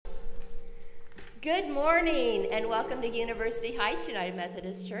Good morning and welcome to University Heights United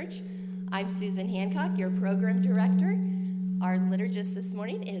Methodist Church. I'm Susan Hancock, your program director. Our liturgist this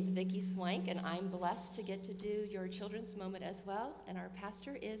morning is Vicki Swank, and I'm blessed to get to do your children's moment as well. And our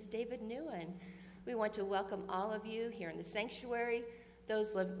pastor is David Newen. We want to welcome all of you here in the sanctuary,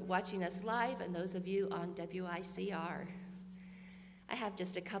 those watching us live, and those of you on WICR. I have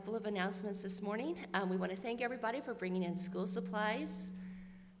just a couple of announcements this morning. We want to thank everybody for bringing in school supplies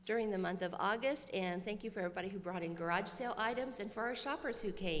during the month of August, and thank you for everybody who brought in garage sale items and for our shoppers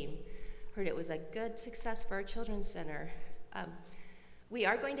who came. Heard it was a good success for our Children's Center. We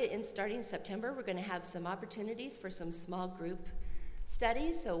are going to, starting in September, we're going to have some opportunities for some small group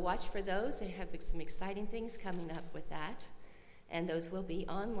studies, so watch for those. They have some exciting things coming up with that, and those will be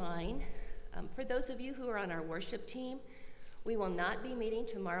online. For those of you who are on our worship team, we will not be meeting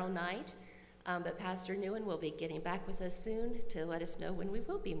tomorrow night. But Pastor Newen will be getting back with us soon to let us know when we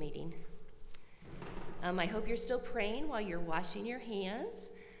will be meeting. I hope you're still praying while you're washing your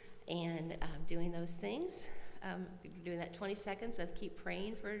hands and doing those things. Doing that 20 seconds of keep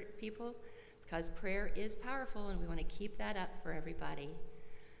praying for people, because prayer is powerful and we want to keep that up for everybody.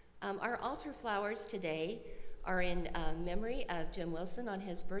 Our altar flowers today are in memory of Jim Wilson on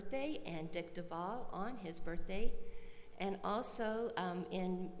his birthday and Dick Duvall on his birthday, and also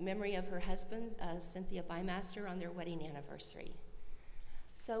in memory of her husband, Cynthia Bymaster, on their wedding anniversary.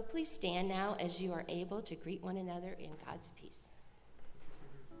 So please stand now as you are able to greet one another in God's peace.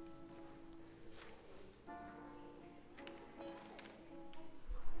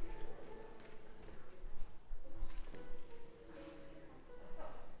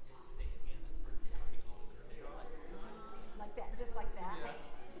 Like that, just like that? Yeah.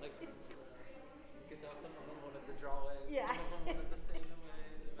 Like, you could tell some of them wanted to draw it. Yeah. Some of them wanted to stay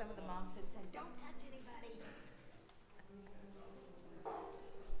away. Some of the moms had said, don't touch anybody.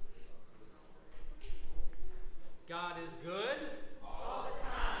 God is good. All the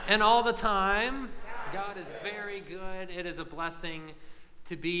time. And all the time. God is very good. It is a blessing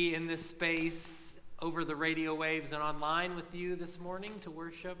to be in this space over the radio waves and online with you this morning to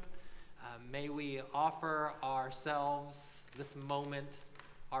worship. May we offer ourselves this moment,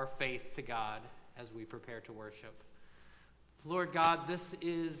 our faith to God as we prepare to worship. Lord God, this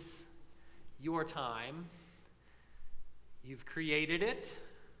is your time. You've created it.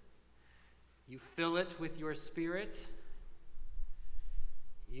 You fill it with your Spirit.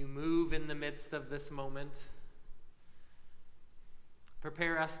 You move in the midst of this moment.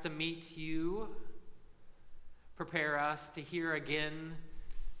 Prepare us to meet you. Prepare us to hear again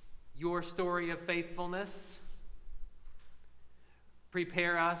your story of faithfulness.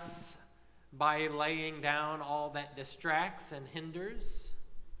 Prepare us by laying down all that distracts and hinders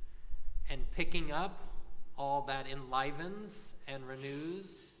and picking up all that enlivens and renews.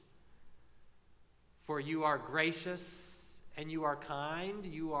 For you are gracious and you are kind,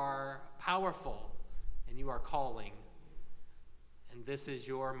 you are powerful and you are calling. And this is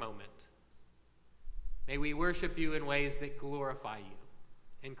your moment. May we worship you in ways that glorify you.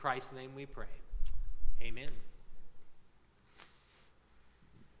 In Christ's name we pray. Amen.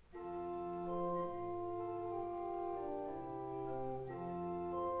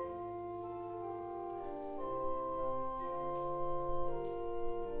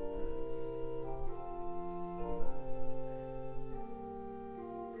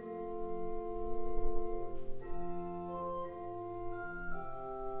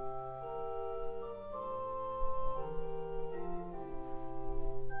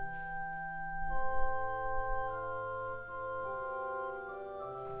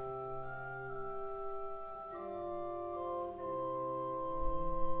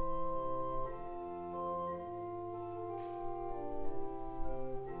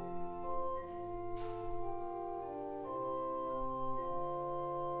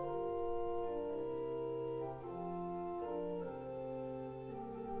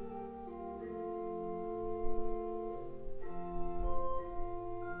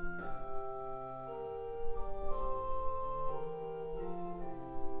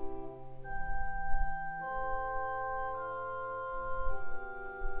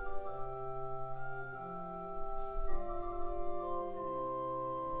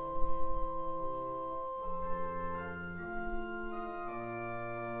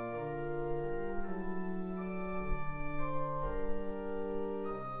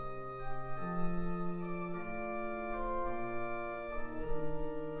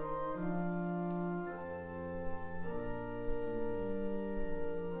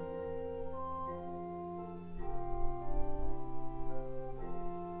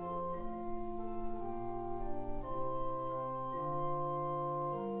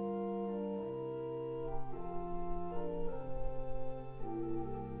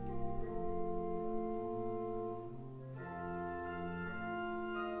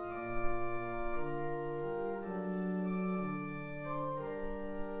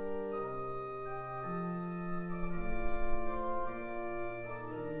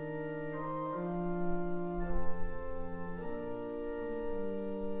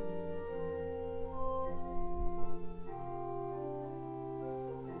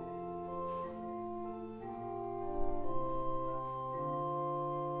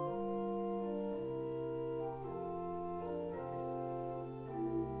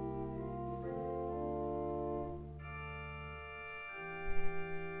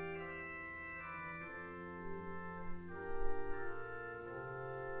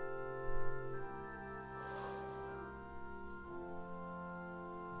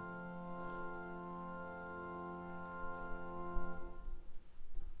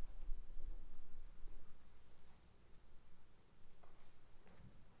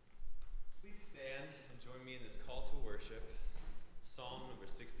 Psalm number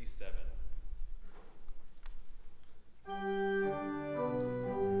 67.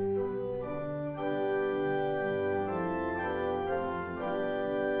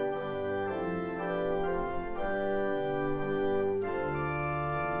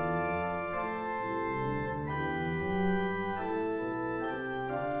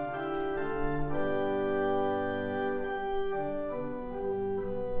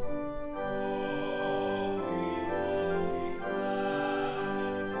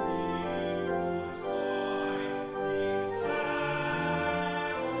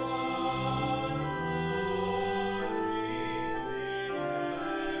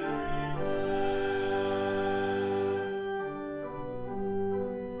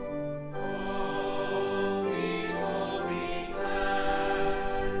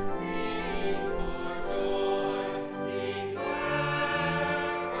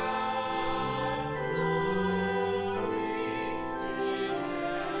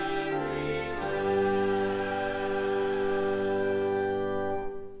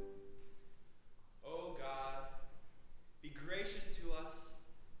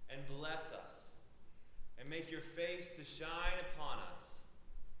 To shine upon us,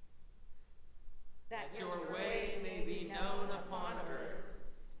 that your way may be known upon earth,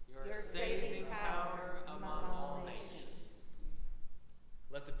 your saving power among all nations.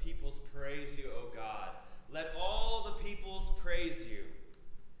 Let the peoples praise you, O God. Let all the peoples praise you.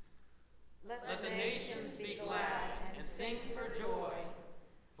 Let the nations be glad and sing for joy,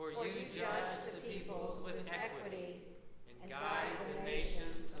 for you judge the peoples with equity and guide the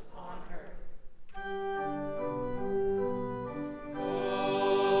nations upon earth.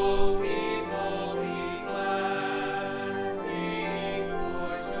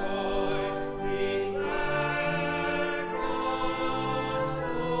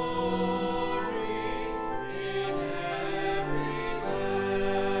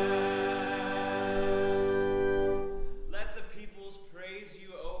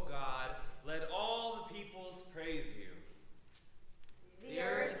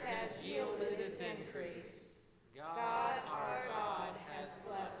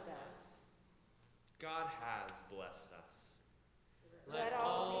 God has blessed us. Let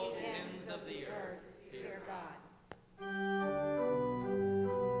all the ends of the earth fear God.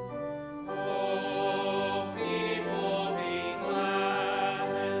 Oh, people, be glad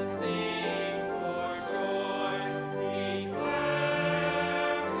and sing for joy. Declare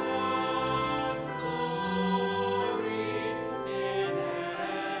God's glory in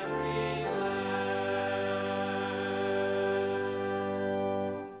every land.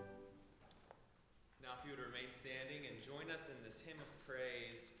 Now, if you would remain standing and join us in this hymn of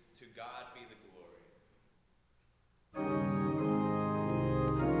praise, To God Be the Glory. He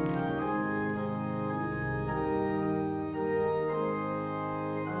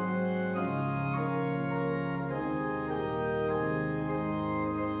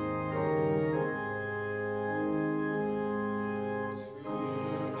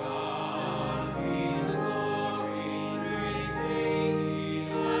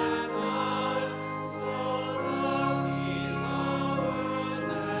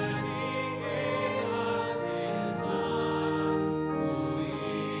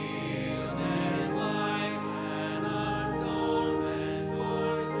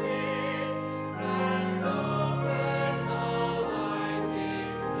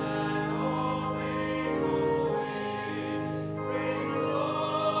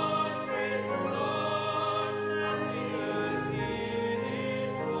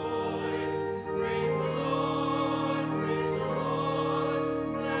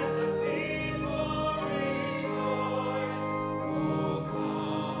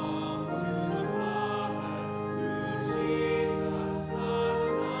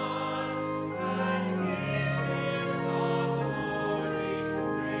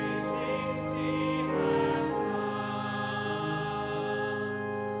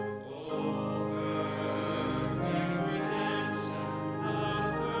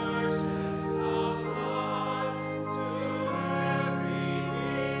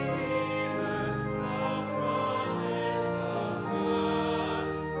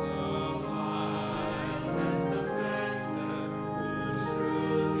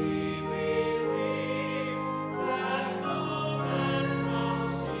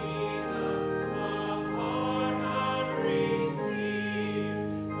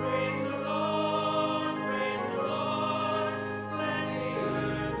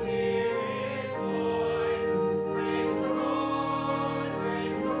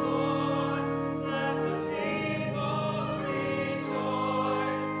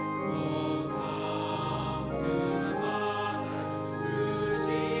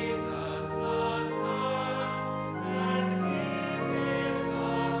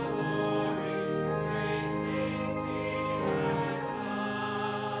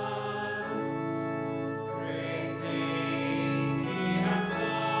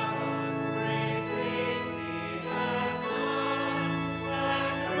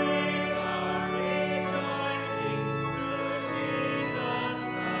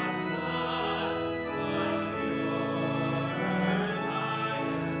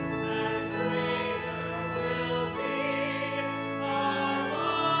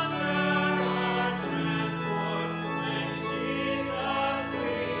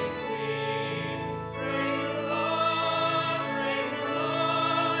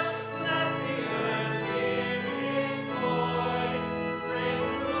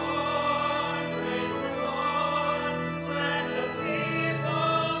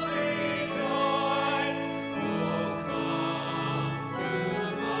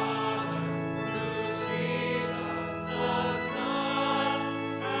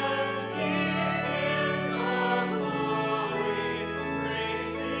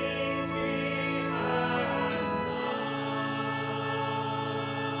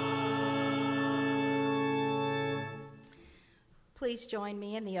Please join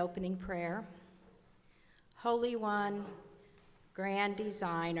me in the opening prayer. Holy One, grand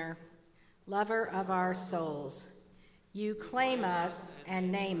designer, lover of our souls, you claim us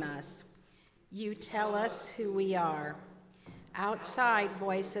and name us. You tell us who we are. Outside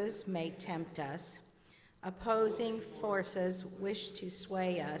voices may tempt us. Opposing forces wish to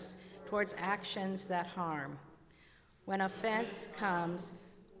sway us towards actions that harm. When offense comes,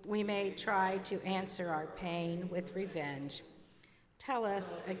 we may try to answer our pain with revenge. Tell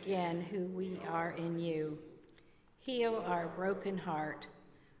us again who we are in you. Heal our broken heart,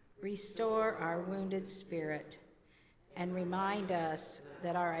 restore our wounded spirit, and remind us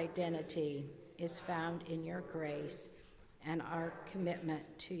that our identity is found in your grace and our commitment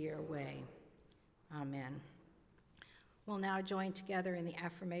to your way. Amen. We'll now join together in the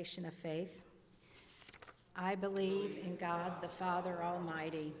affirmation of faith. I believe in God the Father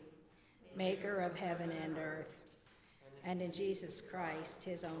Almighty, maker of heaven and earth, and in Jesus Christ,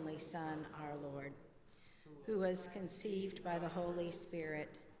 his only Son, our Lord, who was conceived by the Holy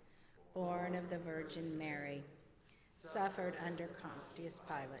Spirit, born of the Virgin Mary, suffered under Pontius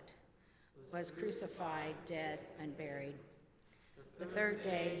Pilate, was crucified, dead, and buried. The third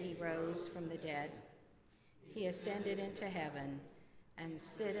day he rose from the dead. He ascended into heaven and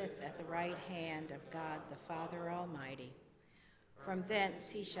sitteth at the right hand of God the Father Almighty. From thence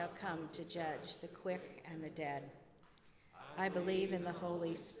he shall come to judge the quick and the dead. I believe in the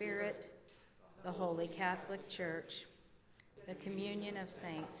Holy Spirit, the Holy Catholic Church, the communion of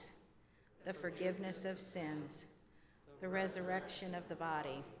saints, the forgiveness of sins, the resurrection of the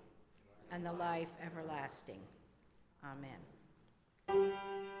body, and the life everlasting. Amen.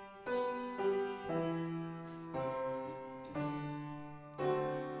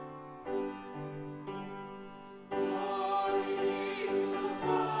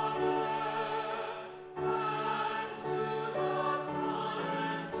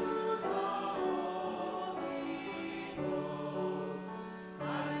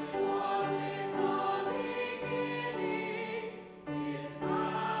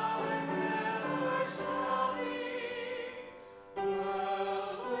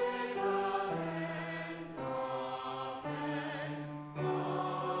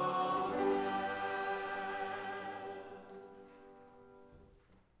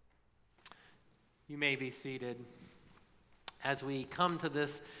 You may be seated. As we come to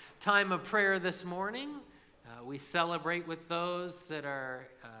this time of prayer this morning, we celebrate with those that are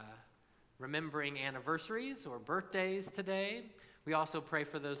remembering anniversaries or birthdays today. We also pray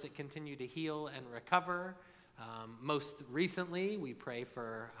for those that continue to heal and recover. Most recently, we pray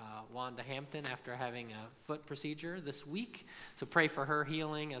for Wanda Hampton after having a foot procedure this week. So pray for her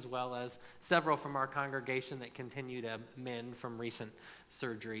healing, as well as several from our congregation that continue to mend from recent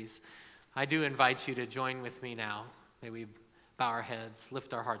surgeries. I do invite you to join with me now. May we bow our heads,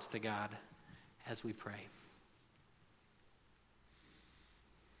 lift our hearts to God as we pray.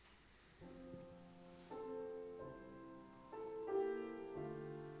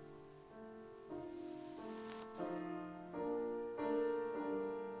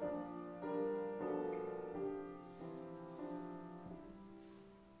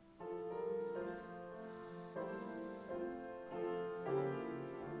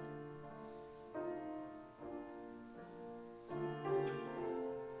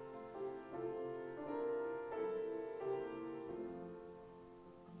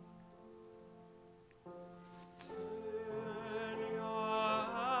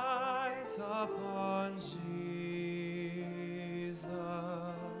 Upon Jesus,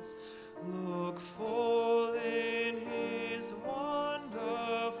 look full in his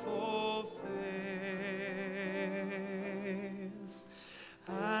wonderful face,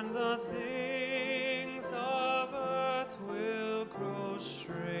 and the things of earth will grow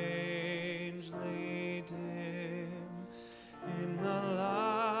strangely dim in the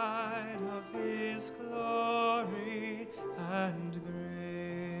light of his glory and grace.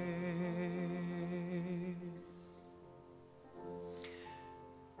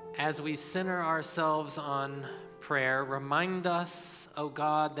 As we center ourselves on prayer, remind us, O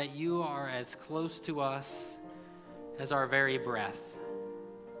God, that you are as close to us as our very breath.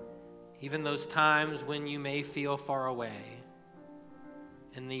 Even those times when you may feel far away,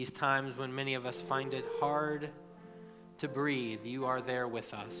 in these times when many of us find it hard to breathe, you are there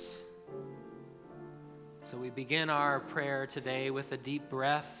with us. So we begin our prayer today with a deep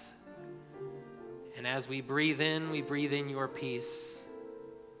breath, and as we breathe in your peace.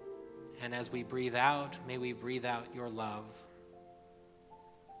 And as we breathe out, may we breathe out your love.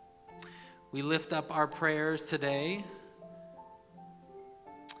 We lift up our prayers today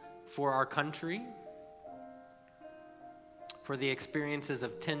for our country, for the experiences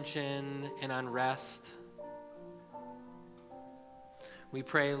of tension and unrest. We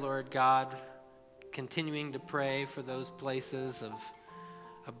pray, Lord God, continuing to pray for those places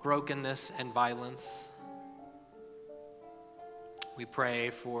of brokenness and violence. We pray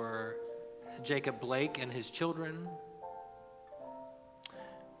for Jacob Blake and his children.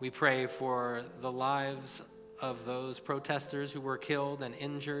 We pray for the lives of those protesters who were killed and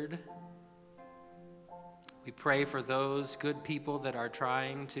injured. We pray for those good people that are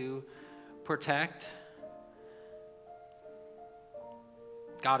trying to protect.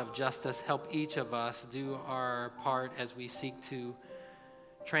 God of justice, help each of us do our part as we seek to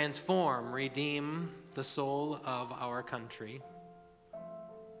transform, redeem the soul of our country.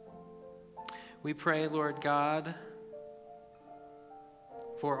 We pray, Lord God,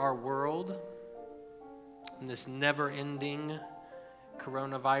 for our world in this never-ending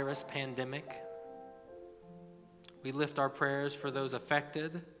coronavirus pandemic. We lift our prayers for those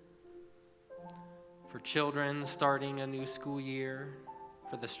affected, for children starting a new school year,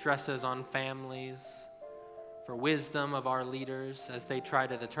 for the stresses on families, for wisdom of our leaders as they try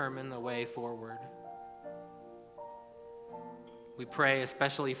to determine the way forward. We pray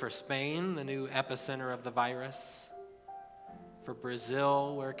especially for Spain, the new epicenter of the virus, for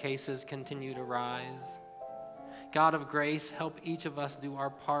Brazil, where cases continue to rise. God of grace, help each of us do our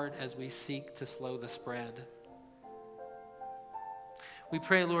part as we seek to slow the spread. We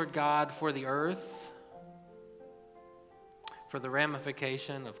pray, Lord God, for the earth, for the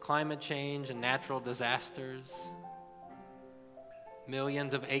ramification of climate change and natural disasters,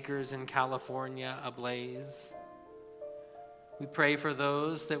 millions of acres in California ablaze. We pray for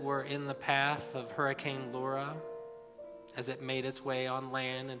those that were in the path of Hurricane Laura as it made its way on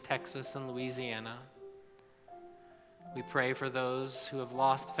land in Texas and Louisiana. We pray for those who have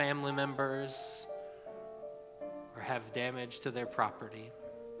lost family members or have damage to their property.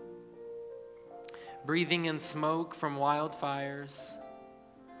 Breathing in smoke from wildfires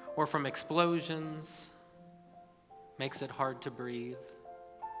or from explosions makes it hard to breathe.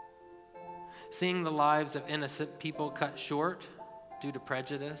 Seeing the lives of innocent people cut short due to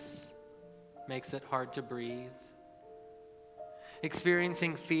prejudice makes it hard to breathe.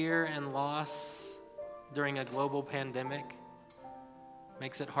 Experiencing fear and loss during a global pandemic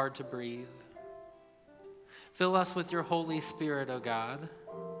makes it hard to breathe. Fill us with your Holy Spirit, O God,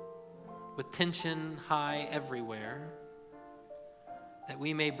 with tension high everywhere, that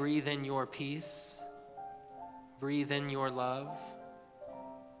we may breathe in your peace, breathe in your love.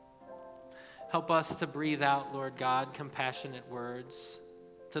 Help us to breathe out, Lord God, compassionate words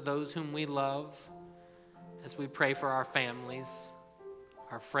to those whom we love as we pray for our families,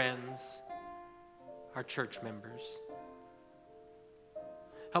 our friends, our church members.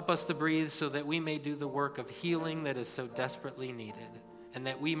 Help us to breathe so that we may do the work of healing that is so desperately needed, and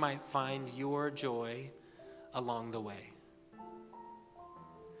that we might find your joy along the way.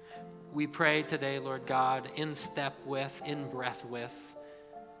 We pray today, Lord God, in step with, in breath with,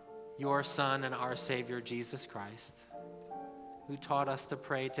 your Son and our Savior, Jesus Christ, who taught us to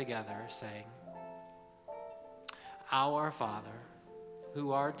pray together, saying, Our Father,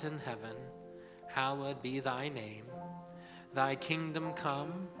 who art in heaven, hallowed be thy name. Thy kingdom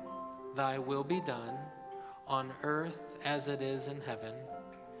come, thy will be done, on earth as it is in heaven.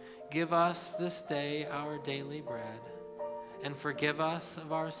 Give us this day our daily bread, and forgive us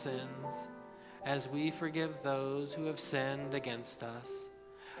of our sins, as we forgive those who have sinned against us.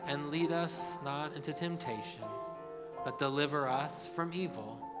 And lead us not into temptation, but deliver us from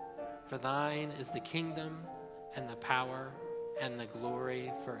evil. For thine is the kingdom, and the power, and the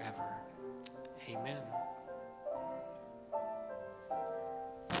glory forever. Amen.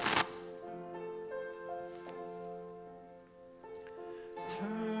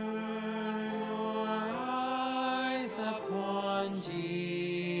 Turn your eyes upon Jesus.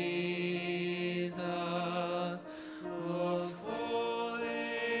 Look full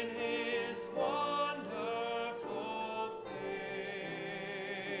in his wonderful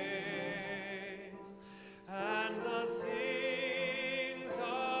face, and the things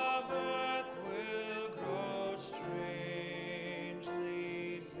of earth will grow strangely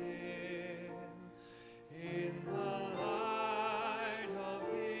dim in the light of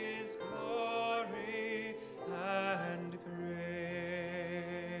his glory and grace.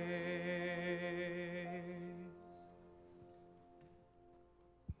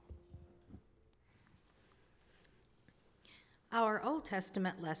 Our Old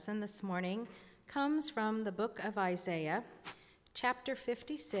Testament lesson this morning comes from the book of Isaiah, chapter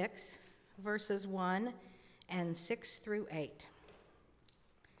 56, verses 1 and 6 through 8.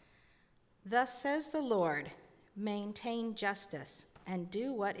 Thus says the Lord, maintain justice, and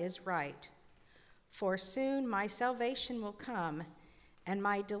do what is right. For soon my salvation will come, and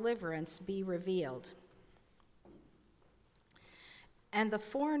my deliverance be revealed. And the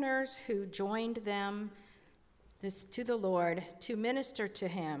foreigners who joined them to the Lord, to minister to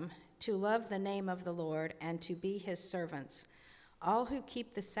him, to love the name of the Lord, and to be his servants, all who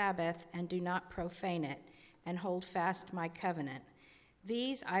keep the Sabbath and do not profane it, and hold fast my covenant,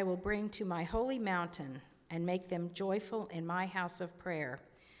 these I will bring to my holy mountain, and make them joyful in my house of prayer.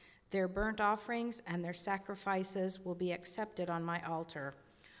 Their burnt offerings and their sacrifices will be accepted on my altar,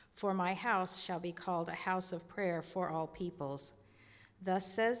 for my house shall be called a house of prayer for all peoples. Thus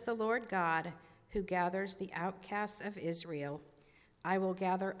says the Lord God, who gathers the outcasts of Israel. I will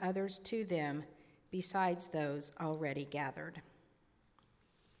gather others to them besides those already gathered.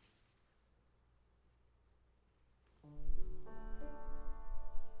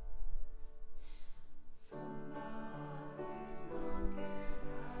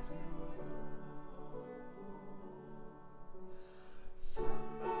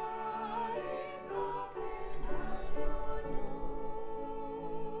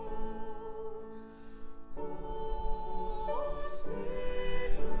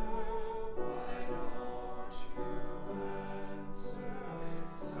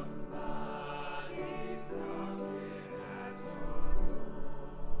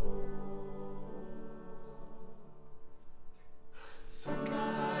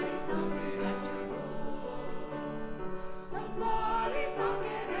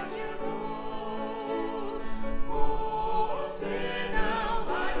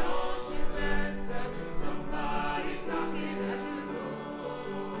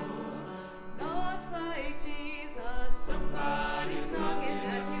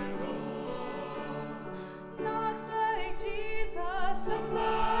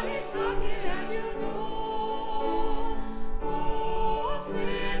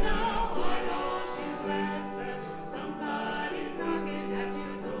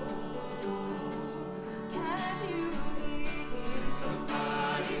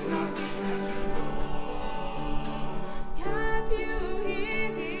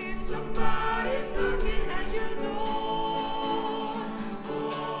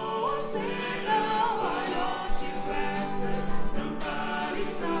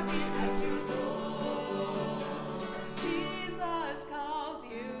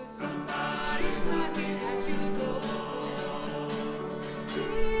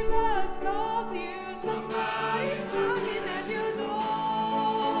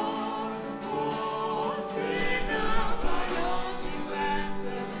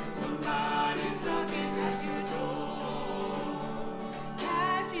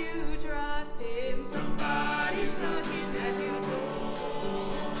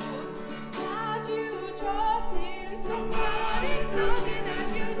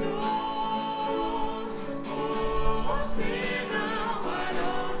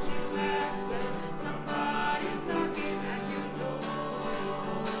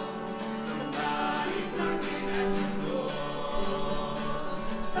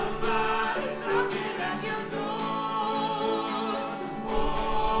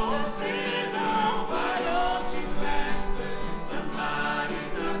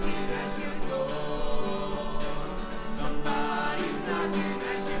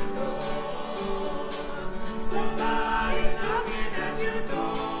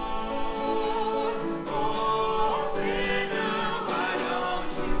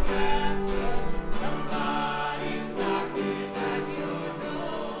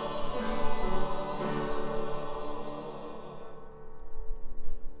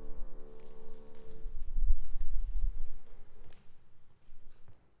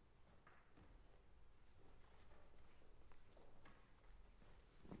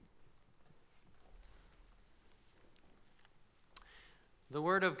 The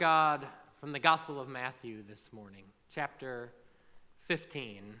Word of God from the Gospel of Matthew this morning, chapter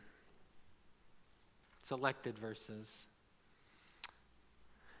 15, selected verses.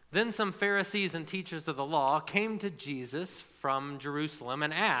 Then some Pharisees and teachers of the law came to Jesus from Jerusalem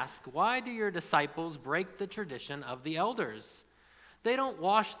and asked, "Why do your disciples break the tradition of the elders? They don't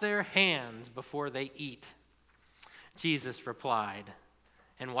wash their hands before they eat." Jesus replied,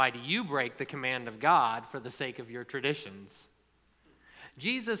 "And why do you break the command of God for the sake of your traditions?"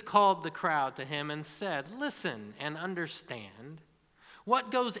 Jesus called the crowd to him and said, "Listen and understand.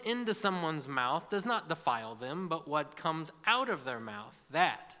 What goes into someone's mouth does not defile them, but what comes out of their mouth,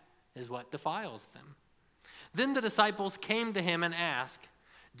 that is what defiles them." Then the disciples came to him and asked,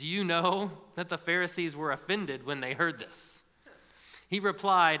 "Do you know that the Pharisees were offended when they heard this?" He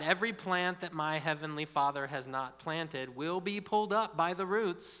replied, "Every plant that my heavenly Father has not planted will be pulled up by the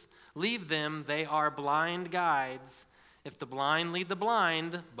roots. Leave them, they are blind guides. If the blind lead the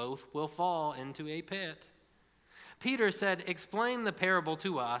blind, both will fall into a pit." Peter said, "Explain the parable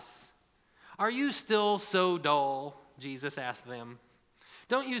to us." "Are you still so dull?" Jesus asked them.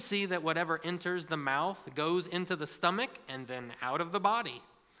 "Don't you see that whatever enters the mouth goes into the stomach and then out of the body?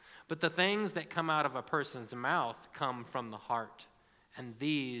 But the things that come out of a person's mouth come from the heart, and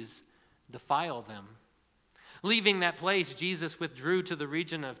these defile them." Leaving that place, Jesus withdrew to the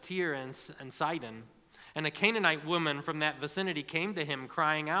region of Tyre and Sidon. And a Canaanite woman from that vicinity came to him,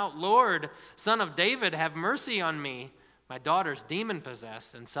 crying out, "Lord, Son of David, have mercy on me. My daughter's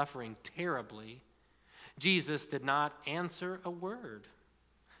demon-possessed and suffering terribly." Jesus did not answer a word.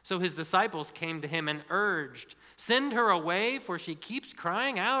 So his disciples came to him and urged, "Send her away, for she keeps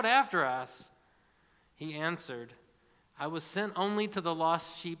crying out after us." He answered, "I was sent only to the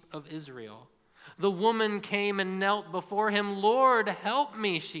lost sheep of Israel." The woman came and knelt before him. "Lord, help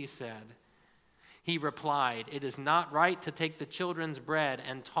me," she said. He replied, "It is not right to take the children's bread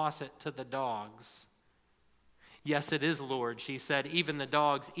and toss it to the dogs." "Yes, it is, Lord," she said. "Even the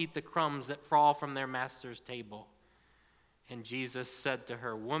dogs eat the crumbs that fall from their master's table." And Jesus said to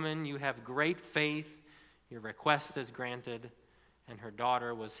her, "Woman, you have great faith. Your request is granted." And her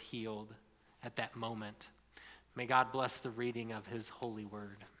daughter was healed at that moment. May God bless the reading of his holy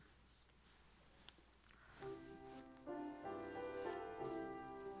word.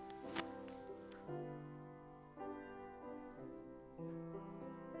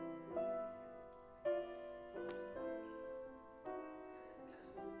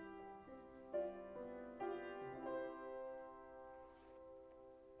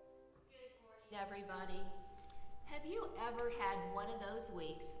 Everybody, have you ever had one of those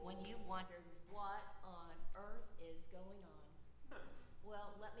weeks when you wondered what on earth is going on?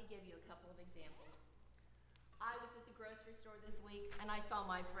 Well, let me give you a couple of examples. I was at the grocery store this week and I saw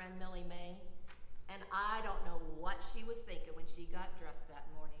my friend Millie Mae, and I don't know what she was thinking when she got dressed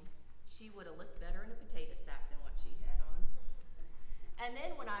that morning. She would have looked better in a potato sack than what she had on. And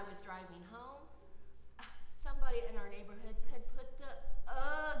then when I was driving home, somebody in our neighborhood had put the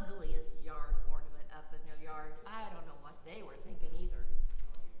ugliest yard ornament up in their yard. I don't know what they were thinking either.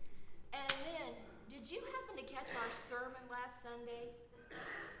 And then, did you happen to catch our sermon last Sunday?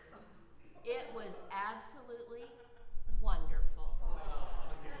 It was absolutely wonderful.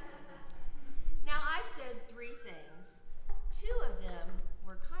 Now, I said 3 things. 2 of them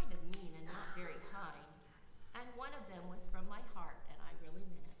were kind of mean and not very kind. And one of them was from my heart, and I really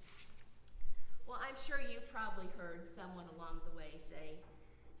meant it. Well, I'm sure you probably heard someone along the way say,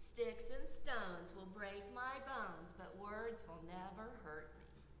 "Sticks and stones will break my bones, but words will never hurt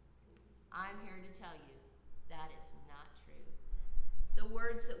me." I'm here to tell you that is not true. The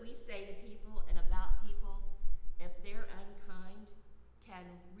words that we say to people and about people, if they're unkind,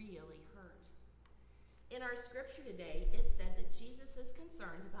 can really hurt. In our scripture today, it said that Jesus is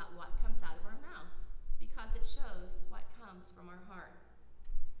concerned about what comes out of our mouths because it shows what comes from our heart.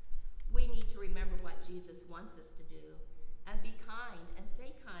 We need to remember what Jesus wants us to do and be kind and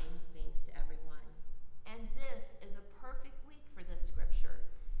say kind things to everyone. And this is a perfect week for this scripture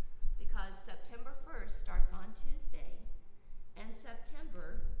because September 1st starts on Tuesday, and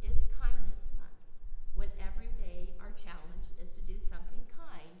September is Kindness Month, when every day our challenge is to do something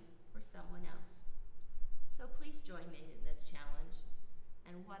kind for someone else. So please join me in this challenge,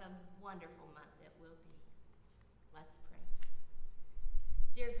 and what a wonderful month it will be. Let's pray.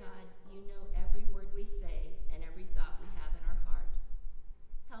 Dear God, you know every word we say and every thought we have in our heart.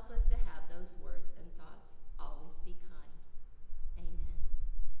 Help us to have those words and thoughts always be kind. Amen.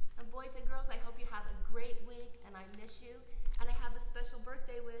 And boys and girls, I hope you have a great week, and I miss you. And I have a special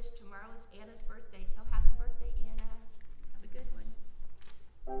birthday wish. Tomorrow is Anna's birthday, so happy birthday, Anna. Have a good one.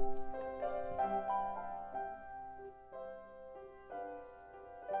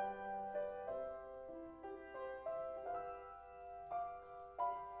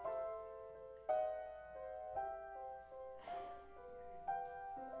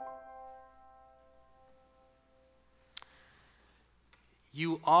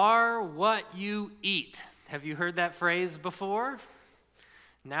 You are what you eat. Have you heard that phrase before?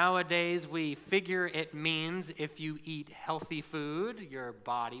 Nowadays, we figure it means if you eat healthy food, your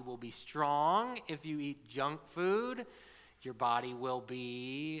body will be strong. If you eat junk food, your body will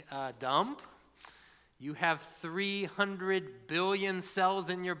be dumb. You have 300 billion cells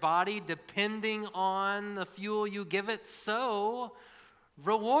in your body depending on the fuel you give it, so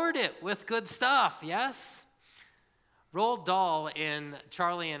reward it with good stuff, yes? Roald Dahl in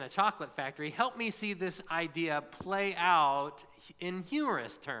Charlie and a Chocolate Factory helped me see this idea play out in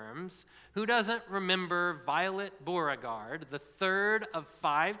humorous terms. Who doesn't remember Violet Beauregard, the third of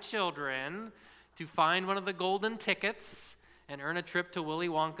 5 children to find one of the golden tickets and earn a trip to Willy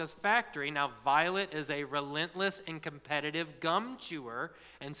Wonka's factory? Now, Violet is a relentless and competitive gum chewer,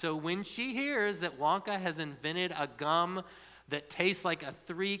 and so when she hears that Wonka has invented a gum that tastes like a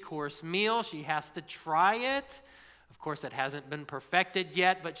 3-course meal, she has to try it. Of course, it hasn't been perfected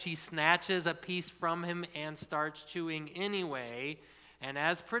yet, but she snatches a piece from him and starts chewing anyway. And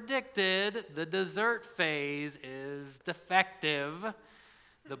as predicted, the dessert phase is defective,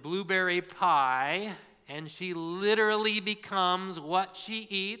 the blueberry pie, and she literally becomes what she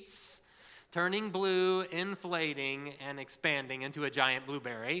eats, turning blue, inflating, and expanding into a giant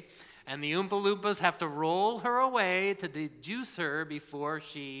blueberry. And the Oompa Loompas have to roll her away to dejuice her before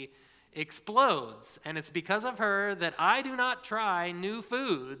she explodes. And it's because of her that I do not try new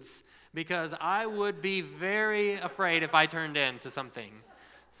foods, because I would be very afraid if I turned into something.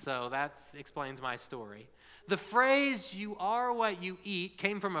 So that explains my story. The phrase, "you are what you eat,"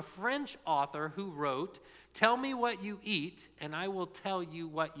 came from a French author who wrote, "Tell me what you eat, and I will tell you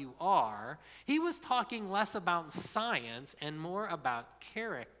what you are." He was talking less about science and more about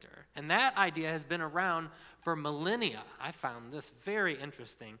character. And that idea has been around for millennia. I found this very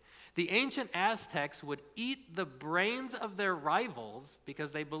interesting. The ancient Aztecs would eat the brains of their rivals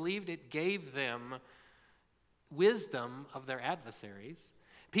because they believed it gave them wisdom of their adversaries.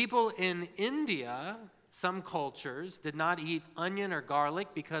 People in India, some cultures, did not eat onion or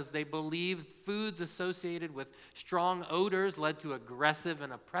garlic because they believed foods associated with strong odors led to aggressive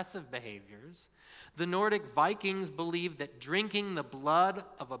and oppressive behaviors. The Nordic Vikings believed that drinking the blood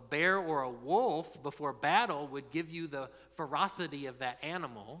of a bear or a wolf before battle would give you the ferocity of that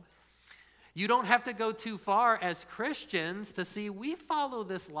animal. You don't have to go too far as Christians to see we follow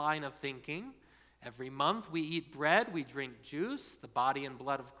this line of thinking. Every month we eat bread, we drink juice, the body and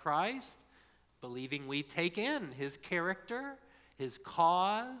blood of Christ, believing we take in his character, his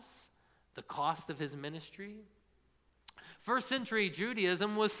cause, the cost of his ministry. First century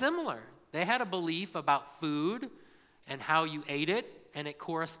Judaism was similar. They had a belief about food and how you ate it, and it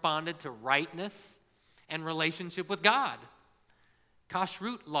corresponded to rightness and relationship with God.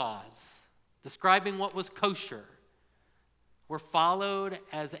 Kashrut laws, describing what was kosher, were followed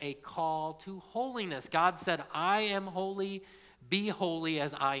as a call to holiness. God said, "I am holy, be holy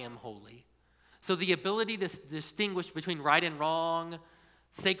as I am holy." So the ability to distinguish between right and wrong,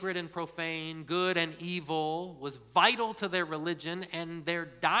 sacred and profane, good and evil was vital to their religion, and their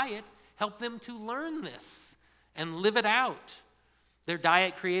diet helped them to learn this and live it out. Their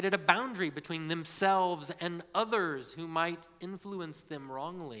diet created a boundary between themselves and others who might influence them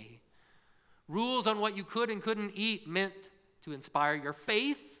wrongly. Rules on what you could and couldn't eat meant to inspire your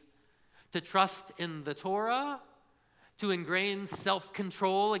faith, to trust in the Torah, to ingrain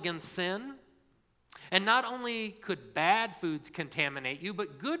self-control against sin. And not only could bad foods contaminate you,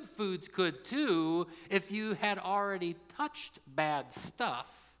 but good foods could too if you had already touched bad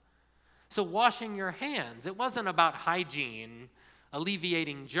stuff. So washing your hands, it wasn't about hygiene,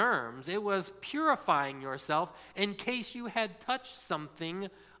 alleviating germs. It was purifying yourself in case you had touched something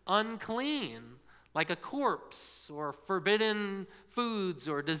unclean, like a corpse or forbidden foods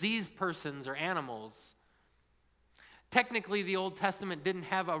or diseased persons or animals. Technically, the Old Testament didn't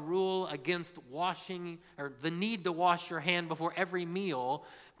have a rule against washing or the need to wash your hand before every meal,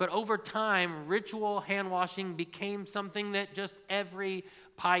 but over time, ritual hand washing became something that just every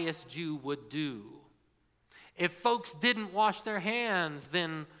pious Jew would do. If folks didn't wash their hands,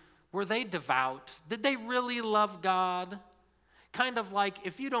 then were they devout? Did they really love God? Kind of like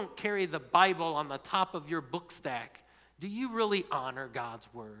if you don't carry the Bible on the top of your book stack, do you really honor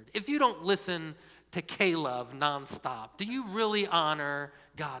God's word? If you don't listen to K-Love nonstop, do you really honor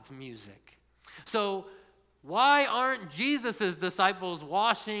God's music? So why aren't Jesus' disciples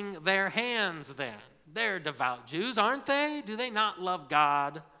washing their hands then? They're devout Jews, aren't they? Do they not love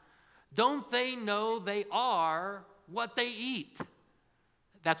God? Don't they know they are what they eat?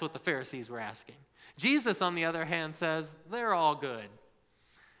 That's what the Pharisees were asking. Jesus, on the other hand, says they're all good.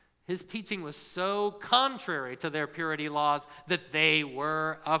 His teaching was so contrary to their purity laws that they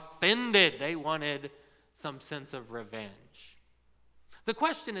were offended. They wanted some sense of revenge. The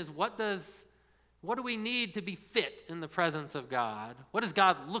question is, what do we need to be fit in the presence of God? What is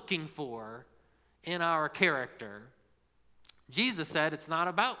God looking for in our character? Jesus said it's not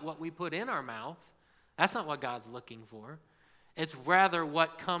about what we put in our mouth. That's not what God's looking for. It's rather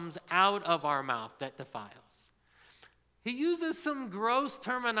what comes out of our mouth that defiles. He uses some gross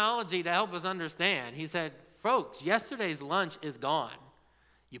terminology to help us understand. He said, folks, yesterday's lunch is gone.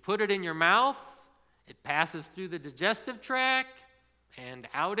 You put it in your mouth, it passes through the digestive tract, and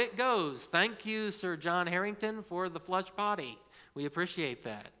out it goes. Thank you, Sir John Harrington, for the flush potty. We appreciate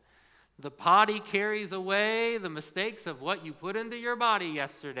that. The potty carries away the mistakes of what you put into your body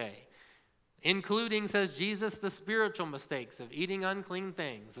yesterday, including, says Jesus, the spiritual mistakes of eating unclean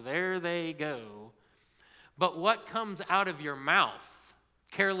things. There they go. But what comes out of your mouth,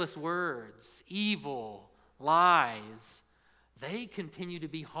 careless words, evil, lies, they continue to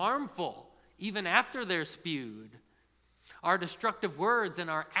be harmful even after they're spewed. Our destructive words and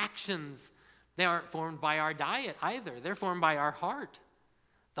our actions, they aren't formed by our diet either. They're formed by our heart.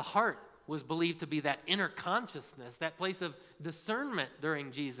 The heart was believed to be that inner consciousness, that place of discernment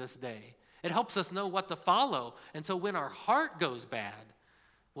during Jesus' day. It helps us know what to follow. And so when our heart goes bad,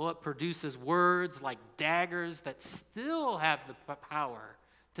 well, it produces words like daggers that still have the power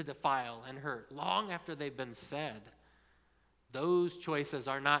to defile and hurt long after they've been said. Those choices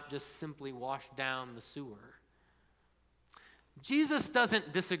are not just simply washed down the sewer. Jesus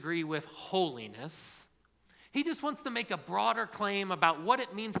doesn't disagree with holiness. He just wants to make a broader claim about what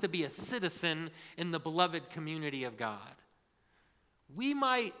it means to be a citizen in the beloved community of God. We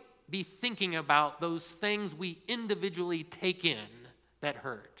might be thinking about those things we individually take in that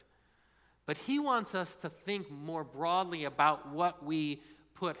hurt, but he wants us to think more broadly about what we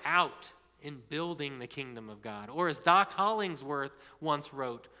put out in building the kingdom of God. Or as Doc Hollingsworth once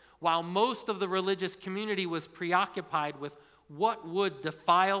wrote, while most of the religious community was preoccupied with what would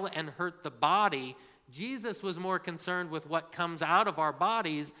defile and hurt the body, Jesus was more concerned with what comes out of our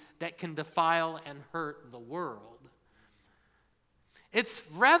bodies that can defile and hurt the world. It's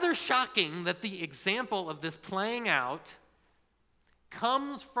rather shocking that the example of this playing out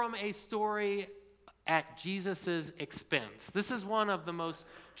comes from a story at Jesus' expense. This is one of the most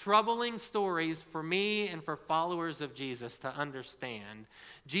troubling stories for me and for followers of Jesus to understand.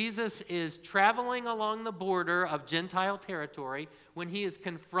 Jesus is traveling along the border of Gentile territory when he is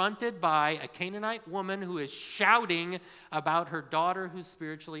confronted by a Canaanite woman who is shouting about her daughter who's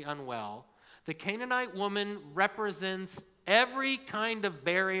spiritually unwell. The Canaanite woman represents every kind of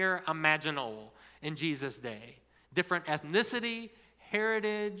barrier imaginable in Jesus' day. Different ethnicity,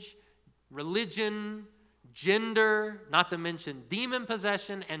 heritage, religion, gender, not to mention demon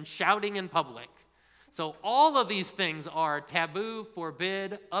possession and shouting in public. So all of these things are taboo,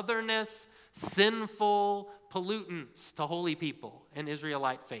 forbid, otherness, sinful pollutants to holy people in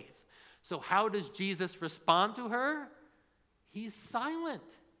Israelite faith. So how does Jesus respond to her? He's silent.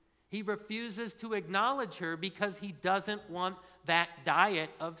 He refuses to acknowledge her because he doesn't want that diet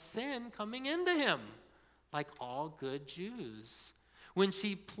of sin coming into him, like all good Jews. When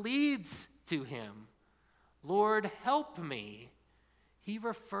she pleads to him, Lord, help me, he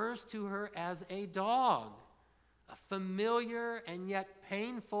refers to her as a dog, a familiar and yet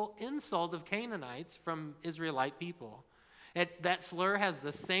painful insult of Canaanites from Israelite people. That slur has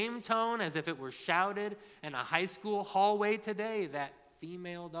the same tone as if it were shouted in a high school hallway today, that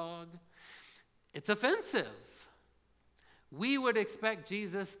female dog. It's offensive. We would expect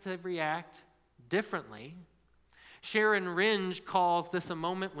Jesus to react differently. Sharon Ringe calls this a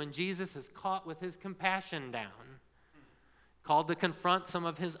moment when Jesus is caught with his compassion down, called to confront some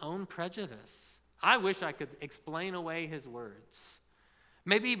of his own prejudice. I wish I could explain away his words.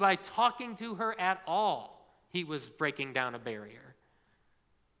 Maybe by talking to her at all, he was breaking down a barrier.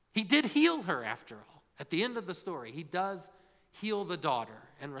 He did heal her after all. At the end of the story, he does heal the daughter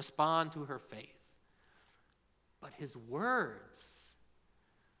and respond to her faith. But his words.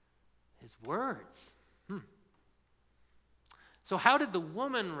 So how did the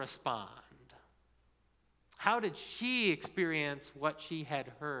woman respond? How did she experience what she had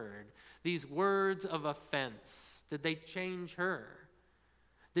heard? These words of offense, did they change her?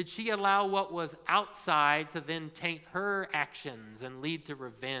 Did she allow what was outside to then taint her actions and lead to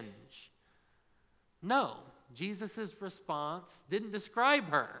revenge? No, Jesus' response didn't describe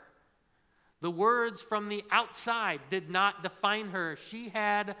her. The words from the outside did not define her. She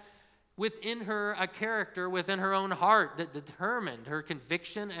had within her a character within her own heart that determined her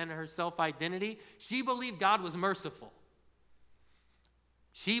conviction and her self-identity. She believed God was merciful.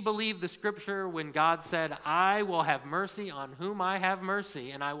 She believed the scripture when God said, I will have mercy on whom I have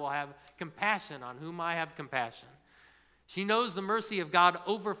mercy, and I will have compassion on whom I have compassion. She knows the mercy of God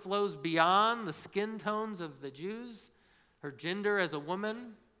overflows beyond the skin tones of the Jews, her gender as a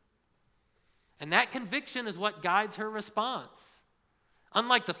woman. And that conviction is what guides her response.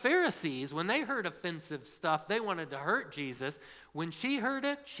 Unlike the Pharisees, when they heard offensive stuff, they wanted to hurt Jesus. When she heard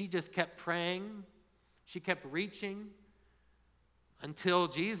it, she just kept praying. She kept reaching until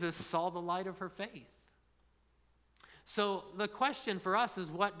Jesus saw the light of her faith. So the question for us is,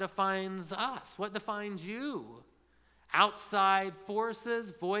 what defines us? What defines you? Outside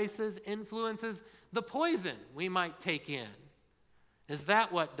forces, voices, influences, the poison we might take in. Is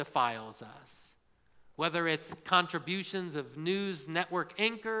that what defiles us? Whether it's contributions of news network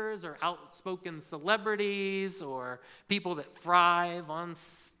anchors or outspoken celebrities or people that thrive on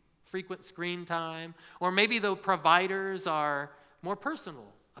frequent screen time, or maybe the providers are more personal,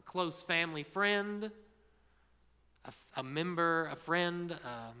 a close family friend, a member, a friend,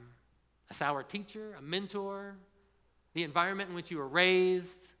 a sour teacher, a mentor, the environment in which you were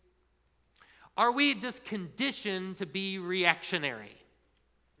raised. Are we just conditioned to be reactionary?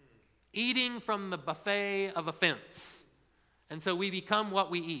 Eating from the buffet of offense. And so we become what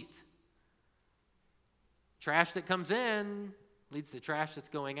we eat. Trash that comes in leads to trash that's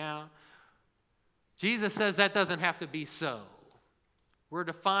going out. Jesus says that doesn't have to be so. We're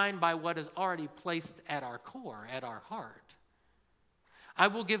defined by what is already placed at our core, at our heart. I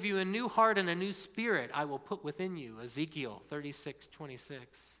will give you a new heart and a new spirit I will put within you, Ezekiel 36:26.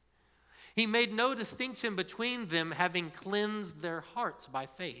 He made no distinction between them, having cleansed their hearts by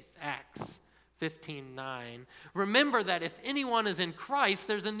faith, Acts 15:9. Remember that if anyone is in Christ,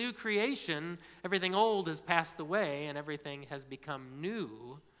 there's a new creation. Everything old has passed away and everything has become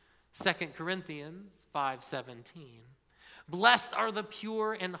new, 2 Corinthians 5:17. Blessed are the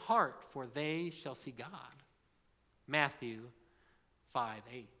pure in heart, for they shall see God, Matthew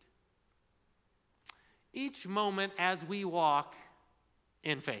 5:8. Each moment as we walk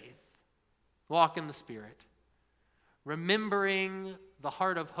in faith, walk in the Spirit, remembering the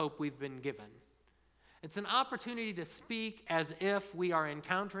heart of hope we've been given, it's an opportunity to speak as if we are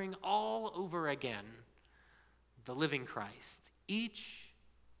encountering all over again the living Christ. Each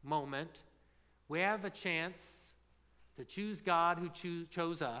moment, we have a chance to choose God who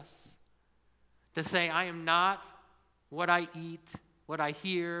chose us, to say, I am not what I eat, what I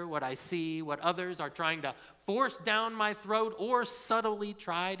hear, what I see, what others are trying to force down my throat or subtly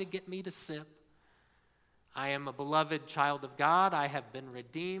try to get me to sip. I am a beloved child of God. I have been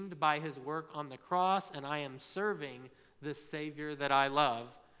redeemed by his work on the cross, and I am serving this Savior that I love.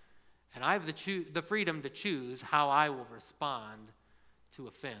 And I have the freedom to choose how I will respond to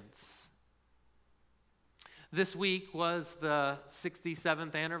offense. This week was the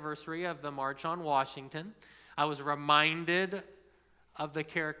 67th anniversary of the March on Washington. I was reminded of the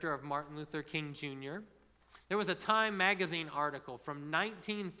character of Martin Luther King Jr. There was a Time magazine article from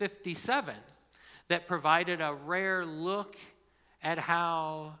 1957 that provided a rare look at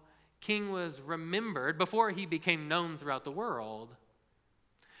how King was remembered before he became known throughout the world.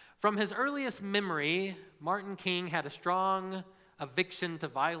 From his earliest memory, Martin King had a strong aversion to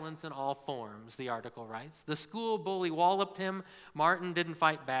violence in all forms, the article writes. The school bully walloped him. Martin didn't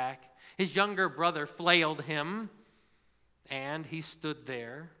fight back. His younger brother flailed him, and he stood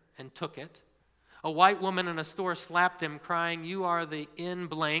there and took it. A white woman in a store slapped him, crying, "You are the in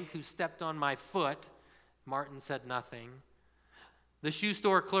blank who stepped on my foot." Martin said nothing. The shoe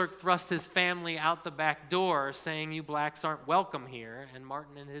store clerk thrust his family out the back door, saying, "You blacks aren't welcome here," and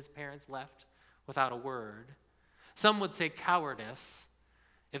Martin and his parents left without a word. Some would say cowardice.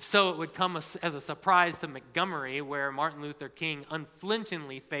 If so, it would come as a surprise to Montgomery, where Martin Luther King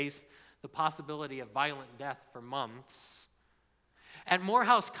unflinchingly faced the possibility of violent death for months. At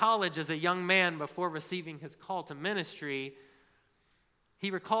Morehouse College as a young man before receiving his call to ministry, he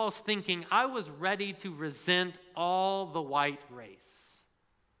recalls thinking, "I was ready to resent all the white race."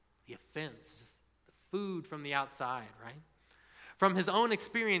 The offense, the food from the outside, right? From his own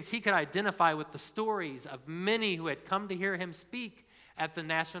experience, he could identify with the stories of many who had come to hear him speak at the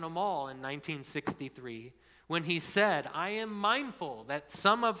National Mall in 1963, when he said, "I am mindful that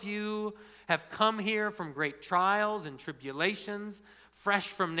some of you have come here from great trials and tribulations, fresh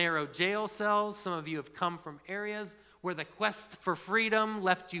from narrow jail cells. Some of you have come from areas where the quest for freedom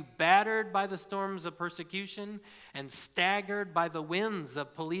left you battered by the storms of persecution and staggered by the winds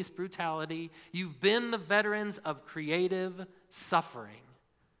of police brutality. You've been the veterans of creative suffering."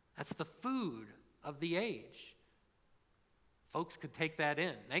 That's the food of the age. Folks could take that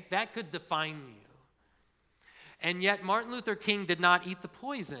in. That could define you. And yet Martin Luther King did not eat the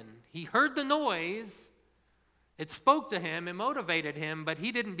poison. He heard the noise. It spoke to him, it motivated him, but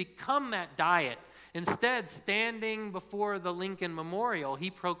he didn't become that diet. Instead, standing before the Lincoln Memorial,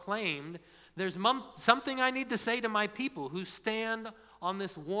 he proclaimed, "There's something I need to say to my people who stand on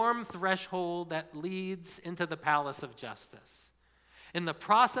this warm threshold that leads into the palace of justice. In the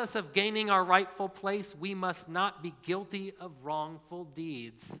process of gaining our rightful place, we must not be guilty of wrongful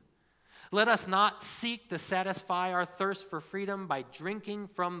deeds. Let us not seek to satisfy our thirst for freedom by drinking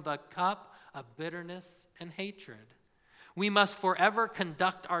from the cup of bitterness and hatred. We must forever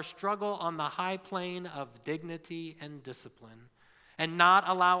conduct our struggle on the high plane of dignity and discipline, and not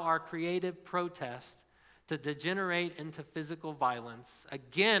allow our creative protest to degenerate into physical violence.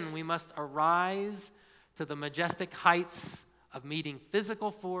 Again, we must arise to the majestic heights of meeting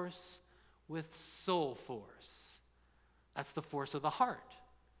physical force with soul force. That's the force of the heart.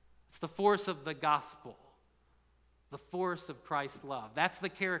 It's the force of the gospel, the force of Christ's love. That's the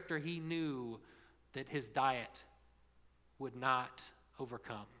character he knew that his diet would not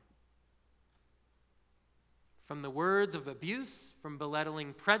overcome. From the words of abuse, from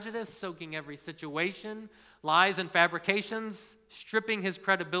belittling prejudice, soaking every situation, lies and fabrications, stripping his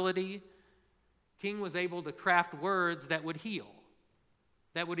credibility, King was able to craft words that would heal,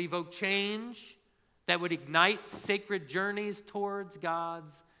 that would evoke change, that would ignite sacred journeys towards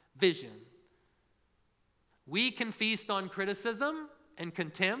God's vision. We can feast on criticism and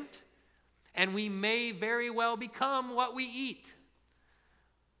contempt, and we may very well become what we eat.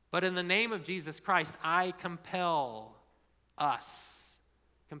 But in the name of Jesus Christ, I compel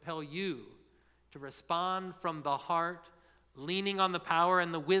you to respond from the heart, leaning on the power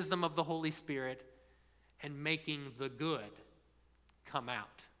and the wisdom of the Holy Spirit, and making the good come out.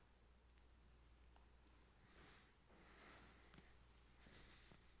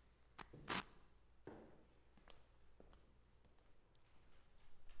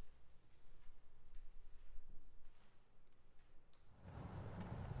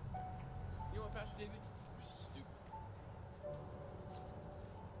 You know what, Pastor David? You're stupid.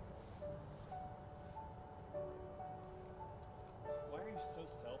 Why are you so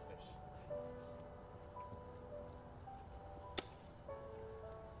selfish?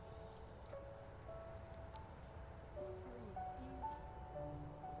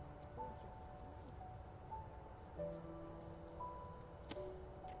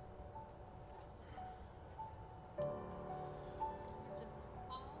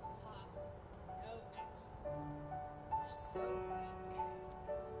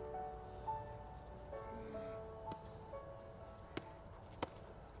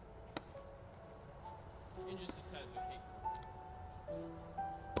 You're just a tad bit hateful.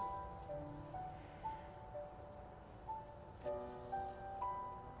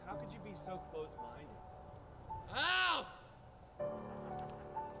 How could you be so close-minded? Alf!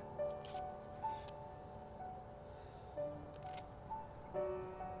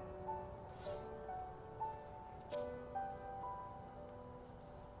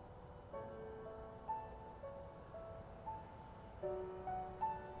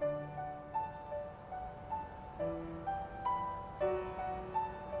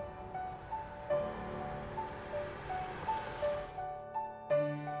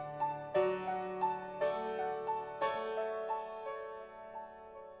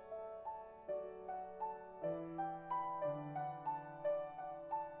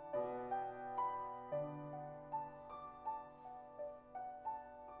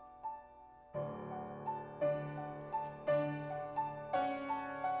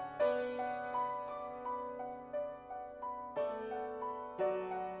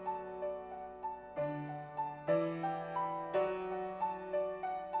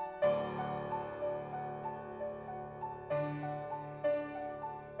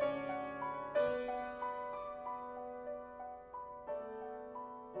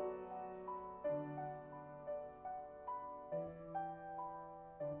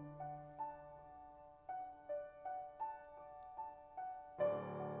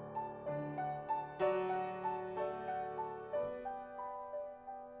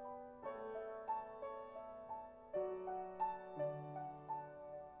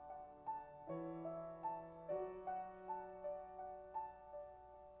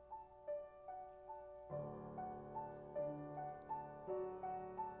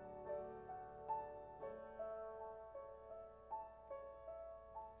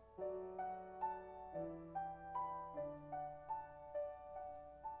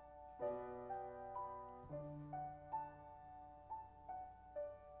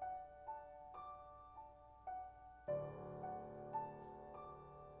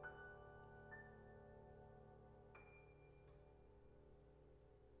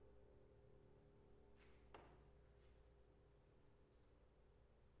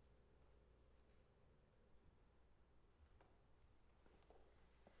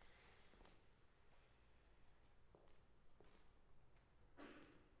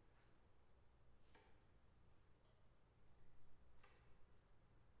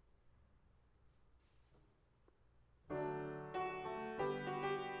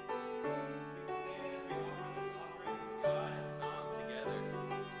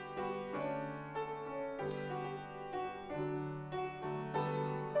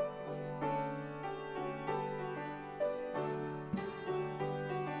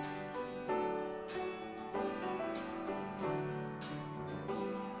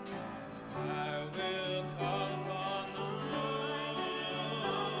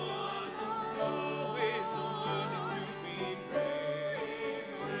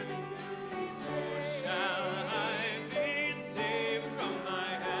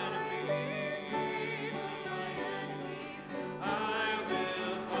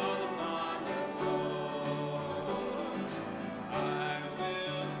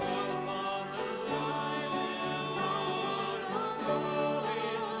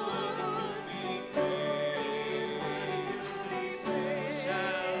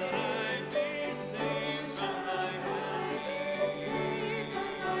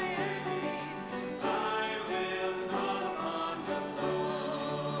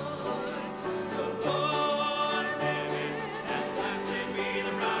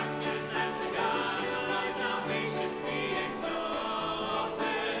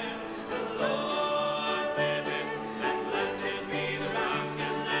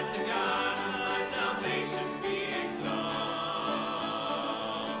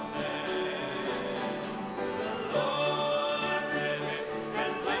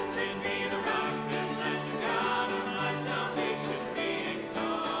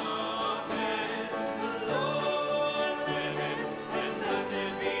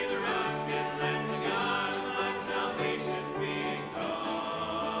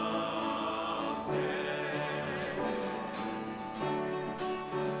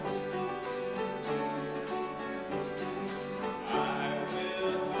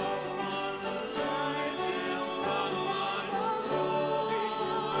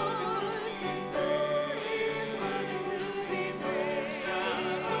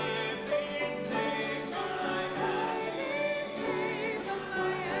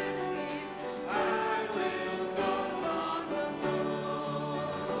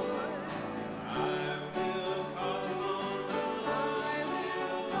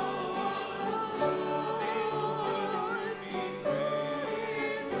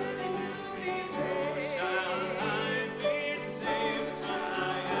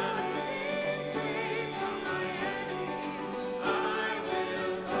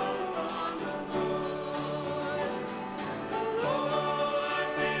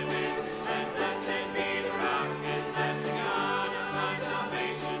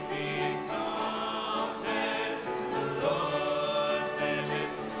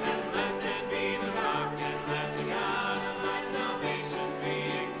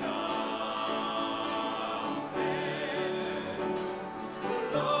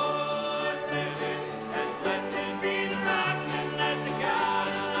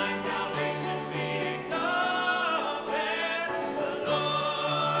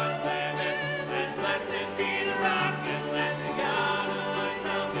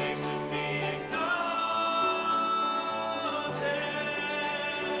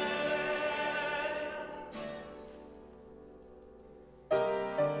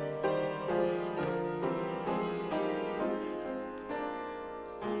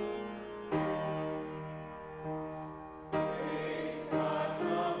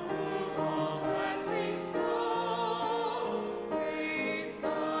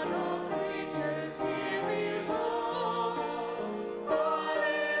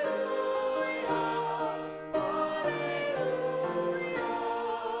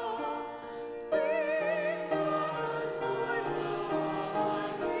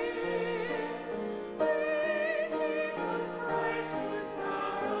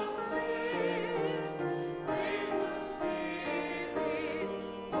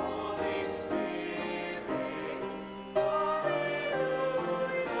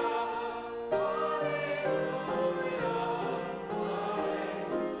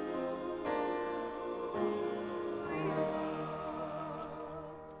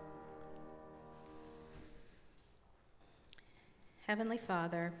 Heavenly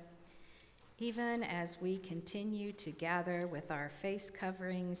Father, even as we continue to gather with our face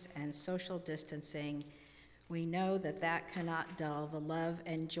coverings and social distancing, we know that that cannot dull the love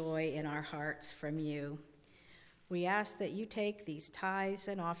and joy in our hearts from you. We ask that you take these tithes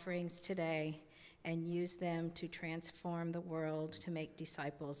and offerings today and use them to transform the world to make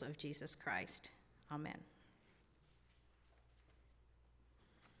disciples of Jesus Christ. Amen.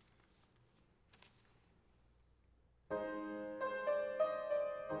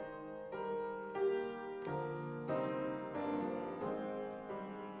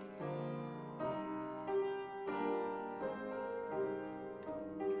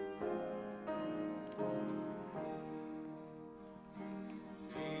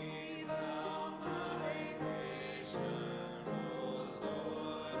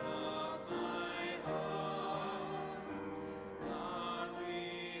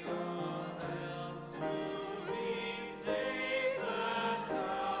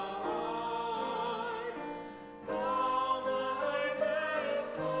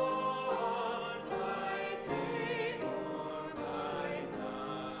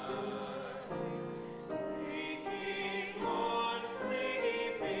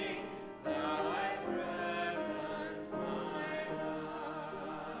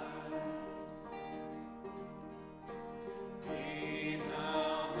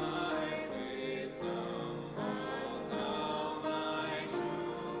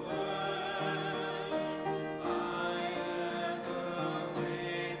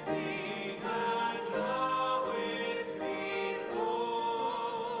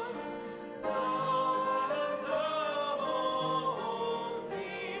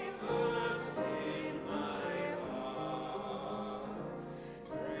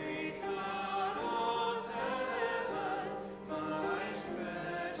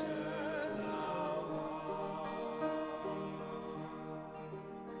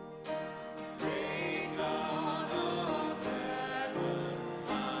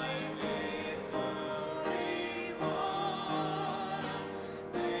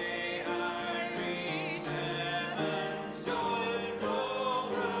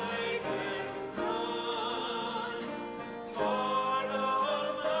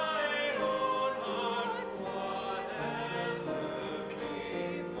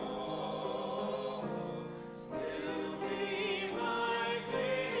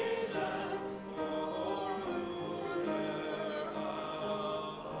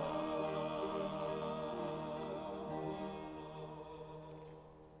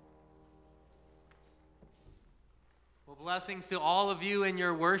 Blessings to all of you in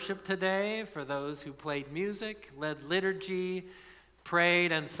your worship today, for those who played music, led liturgy,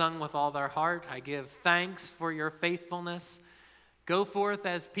 prayed, and sung with all their heart. I give thanks for your faithfulness. Go forth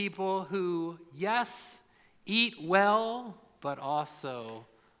as people who, yes, eat well, but also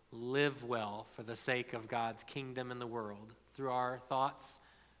live well for the sake of God's kingdom in the world through our thoughts,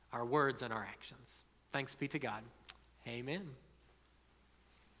 our words, and our actions. Thanks be to God. Amen.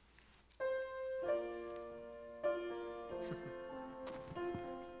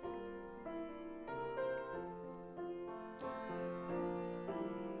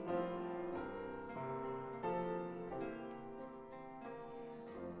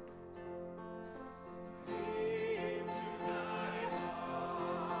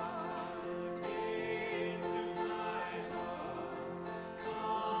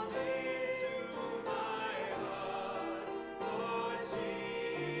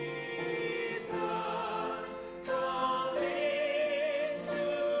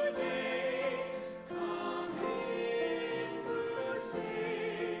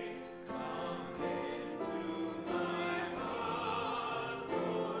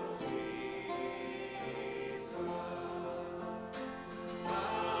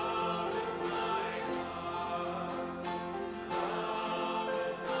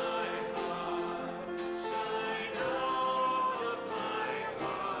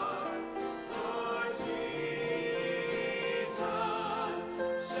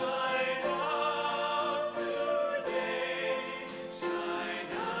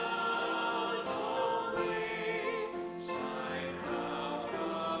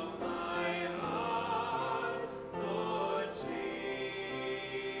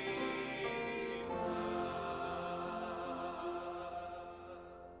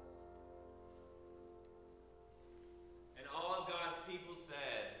 And all of God's people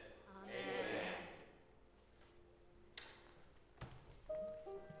said,